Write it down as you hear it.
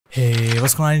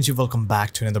What's going on YouTube? Welcome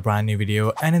back to another brand new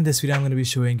video, and in this video I'm going to be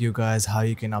showing you guys how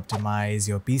you can optimize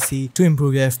your PC to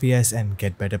improve your FPS and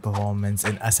get better performance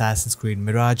in Assassin's Creed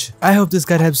Mirage. I hope this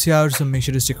guide helps you out, so make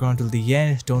sure to stick around till the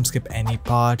end. Don't skip any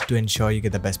part to ensure you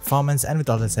get the best performance. And with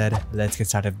all that said, let's get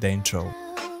started with the intro.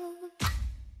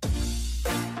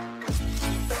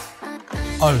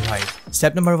 Alright,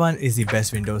 step number 1 is the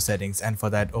best Windows settings, and for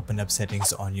that open up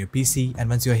settings on your PC, and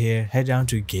once you're here, head down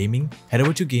to gaming, head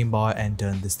over to game bar and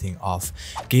turn this thing off.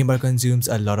 Game bar consumes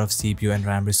a lot of CPU and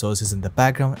RAM resources in the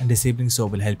background, and disabling so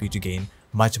will help you to gain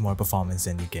much more performance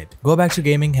than you get. Go back to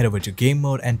gaming, head over to game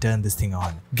mode and turn this thing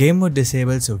on. Game mode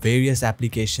disables various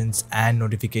applications and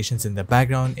notifications in the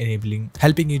background,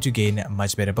 helping you to gain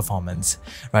much better performance.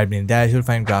 Right beneath that, you'll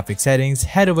find graphic settings.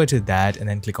 Head over to that and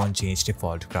then click on change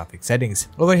default graphic settings.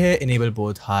 Over here, enable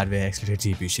both hardware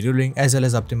accelerated GPU scheduling as well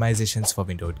as optimizations for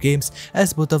windowed games,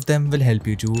 as both of them will help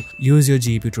you to use your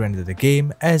GPU to render the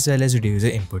game as well as reduce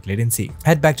the input latency.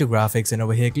 Head back to graphics and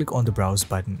over here click on the browse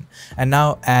button, and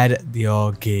now add your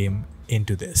game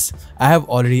into this. I have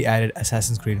already added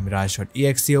Assassin's Creed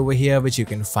Mirage.exe over here, which you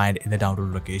can find in the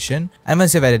download location. And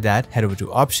once you've added that, head over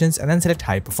to options and then select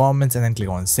high performance and then click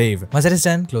on save. Once that is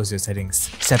done, close your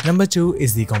settings. Step number 2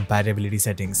 is the compatibility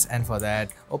settings, and for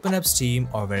that, open up Steam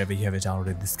or wherever you have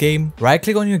downloaded this game. Right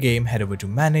click on your game, head over to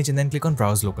manage and then click on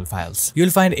browse local files. You'll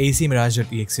find AC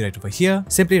Mirage.exe right over here.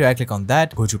 Simply right click on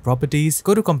that, go to properties,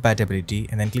 go to compatibility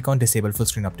and then click on disable full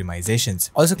screen optimizations.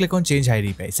 Also click on change high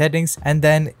DPI settings and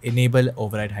then enable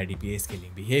override high DPI scaling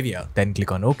behavior. Then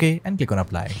click on OK and click on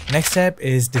apply. Next step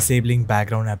is disabling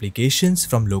background applications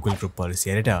from local group policy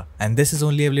editor, and this is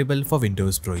only available for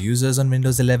Windows Pro users on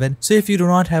Windows 11. So if you do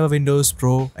not have a Windows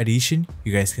Pro edition,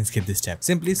 you guys can skip this step.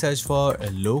 Simply search for a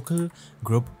local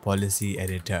group policy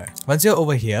editor. Once you're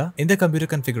over here in the computer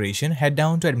configuration, head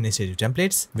down to administrative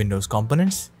templates, Windows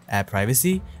components, app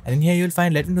privacy, and in here you'll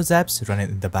find let Windows apps run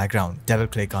in the background. Double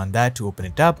click on that to open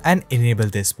it up and enable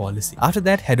this policy. After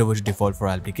that, head over to default for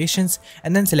applications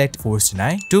and then select force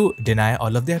deny to deny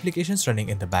all of the applications running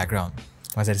in the background.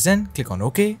 Once that is done, click on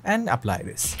OK and apply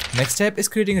this. Next step is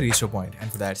creating a restore point, and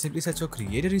for that simply search for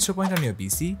create a restore point on your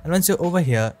PC, and once you're over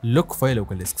here, look for your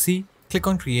local disk C. Click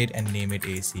on create and name it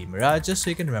AC Mirage just so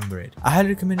you can remember it. I highly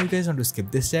recommend you guys not to skip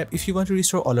this step if you want to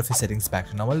restore all of your settings back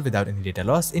to normal without any data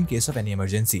loss in case of any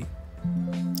emergency.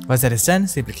 Once that is done,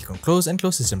 simply click on close and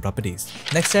close system properties.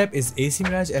 Next step is AC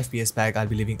Mirage FPS pack. I'll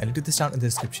be leaving a link to this down in the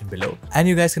description below, and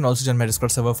you guys can also join my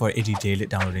Discord server for a detailed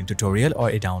downloading tutorial or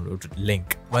a download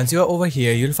link. Once you are over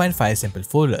here, you'll find 5 simple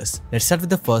folders. Let's start with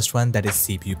the first one, that is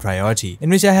CPU priority, in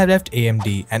which I have left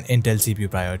AMD and Intel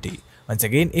CPU priority. Once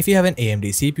again, if you have an AMD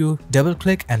CPU, double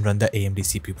click and run the AMD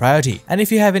CPU priority. And if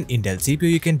you have an Intel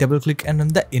CPU, you can double click and run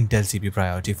the Intel CPU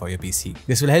priority for your PC.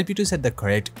 This will help you to set the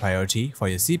correct priority for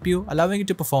your CPU, allowing it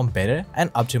to perform better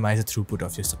and optimize the throughput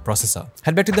of your processor.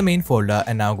 Head back to the main folder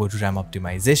and now go to RAM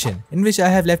optimization, in which I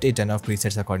have left a ton of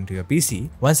presets according to your PC.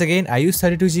 Once again, I use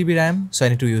 32 GB RAM, so I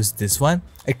need to use this one.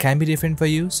 It can be different for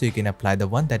you, so you can apply the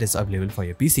one that is available for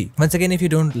your PC. Once again, if you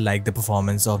don't like the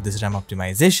performance of this RAM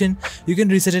optimization, you can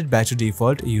reset it back to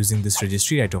default using this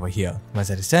registry right over here. Once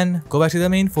that is done, go back to the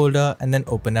main folder and then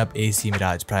open up AC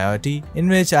Mirage priority, in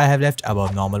which I have left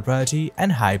above normal priority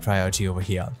and high priority over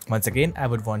here. Once again, I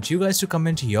would want you guys to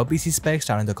comment your PC specs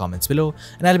down in the comments below,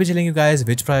 and I'll be telling you guys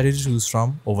which priority to choose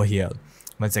from over here.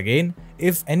 Once again,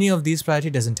 if any of these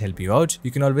priority doesn't help you out, you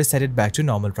can always set it back to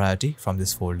normal priority from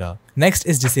this folder. Next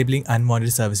is disabling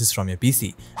unwanted services from your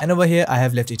PC, and over here I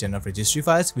have left a ton of registry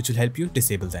files which will help you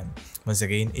disable them. Once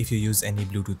again, if you use any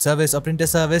Bluetooth service or printer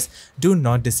service, do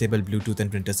not disable Bluetooth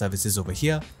and printer services over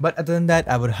here. But other than that,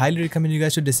 I would highly recommend you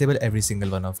guys to disable every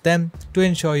single one of them to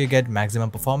ensure you get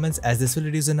maximum performance, as this will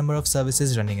reduce the number of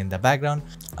services running in the background,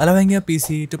 allowing your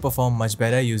PC to perform much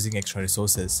better using extra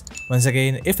resources. Once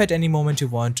again, if at any moment you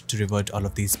want to revert all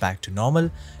of these back to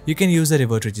normal, you can use the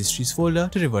revert registries folder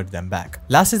to revert them back.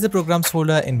 Last is the programs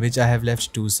folder, in which I have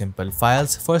left 2 simple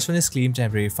files. First one is clean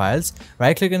temporary files.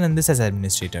 Right click and run this as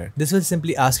administrator. This will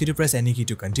simply ask you to press any key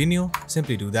to continue.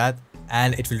 Simply do that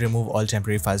and it will remove all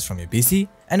temporary files from your PC.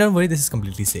 And don't worry, this is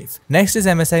completely safe. Next is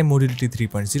MSI Modulity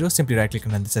 3.0. Simply right click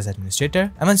and run this as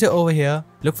administrator. And once you're over here,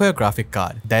 look for your graphic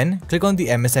card. Then click on the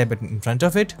MSI button in front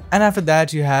of it. And after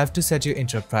that, you have to set your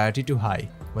interrupt priority to high.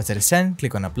 Once that is done,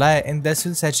 click on apply, and this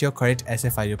will set your correct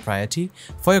SFIO priority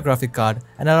for your graphic card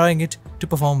and allowing it to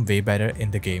perform way better in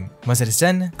the game. Once that is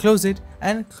done, close it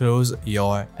and close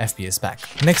your FPS back.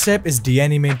 Next step is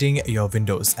de-animating your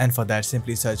windows, and for that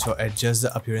simply search for adjust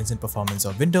the appearance and performance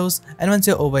of windows, and once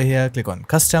you're over here, click on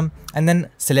custom and then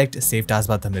select save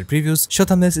taskbar thumbnail previews, show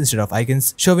thumbnails instead of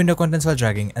icons, show window contents while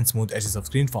dragging, and smooth edges of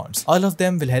screen fonts. All of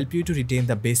them will help you to retain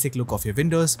the basic look of your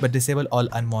windows but disable all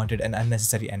unwanted and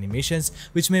unnecessary animations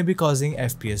which may be causing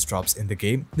FPS drops in the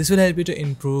game. This will help you to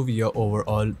improve your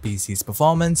overall PC's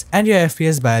performance and your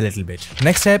FPS by a little bit.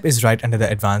 Next step is right under the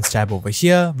advanced tab over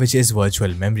here, which is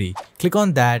virtual memory. Click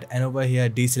on that and over here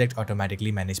deselect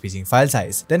automatically manage paging file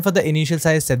size. Then for the initial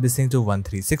size, set this thing to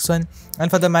 1361,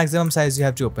 and for the maximum size you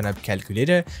have to open up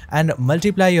calculator and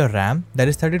multiply your RAM, that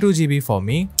is 32 GB for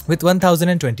me, with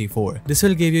 1024. This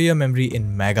will give you your memory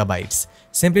in megabytes.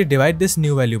 Simply divide this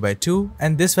new value by 2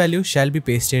 and this value shall be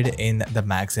pasted in the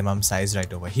maximum size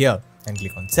right over here. And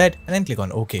click on set and then click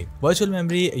on OK. Virtual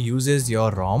memory uses your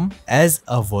ROM as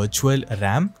a virtual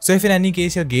RAM. So if in any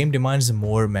case your game demands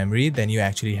more memory than you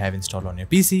actually have installed on your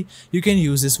PC, you can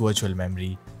use this virtual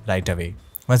memory right away.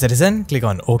 Once that is done, click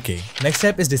on OK. Next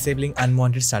step is disabling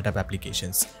unwanted startup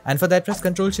applications. And for that, press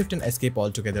Ctrl Shift and Escape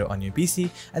altogether on your PC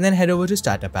and then head over to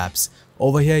Startup Apps.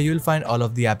 Over here, you'll find all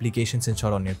of the applications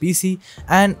installed on your PC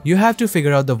and you have to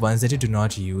figure out the ones that you do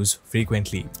not use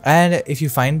frequently. And if you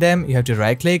find them, you have to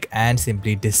right click and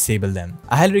simply disable them.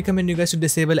 I highly recommend you guys to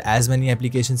disable as many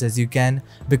applications as you can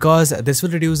because this will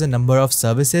reduce the number of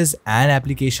services and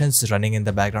applications running in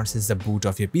the background since the boot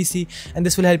of your PC, and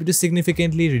this will help you to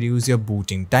significantly reduce your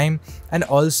booting time and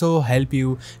also help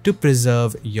you to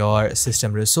preserve your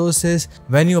system resources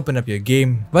when you open up your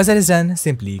game. Once that is done,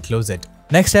 simply close it.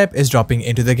 Next step is dropping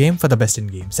into the game for the best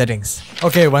in-game settings.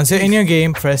 Okay, once you're in your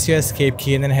game, press your escape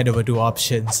key and then head over to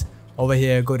options. Over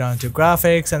here, go down to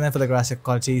graphics and then for the graphic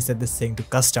quality, set this thing to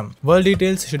custom. World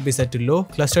details should be set to low,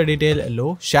 cluster detail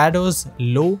low, shadows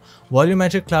low,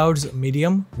 volumetric clouds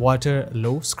medium, water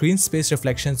low, screen space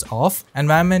reflections off,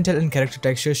 environmental and character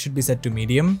texture should be set to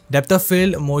medium, depth of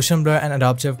field, motion blur and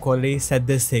adaptive quality, set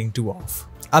this thing to off.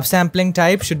 Upsampling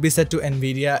type should be set to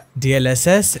NVIDIA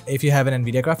DLSS if you have an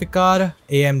NVIDIA graphic card,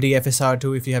 AMD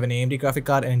FSR2 if you have an AMD graphic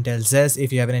card, and Intel ZES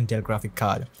if you have an Intel graphic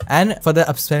card. And for the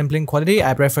upsampling quality,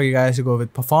 I prefer you guys to go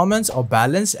with performance or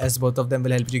balance, as both of them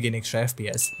will help you to gain extra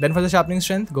FPS. Then for the sharpening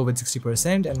strength, go with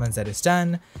 60%, and once that is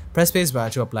done, press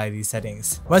spacebar to apply these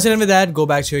settings. Once you're done with that, go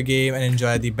back to your game and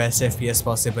enjoy the best FPS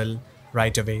possible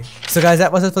right away. So guys,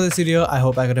 that was it for this video. I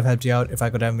hope I could have helped you out. If I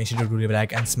could have, make sure to leave a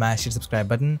like and smash the subscribe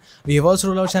button. We have also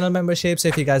rolled out channel membership, so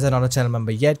if you guys are not a channel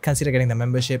member yet, consider getting the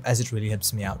membership as it really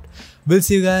helps me out. We'll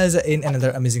see you guys in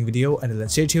another amazing video. Until then,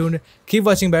 stay tuned, keep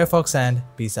watching Bear Fox, and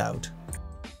peace out.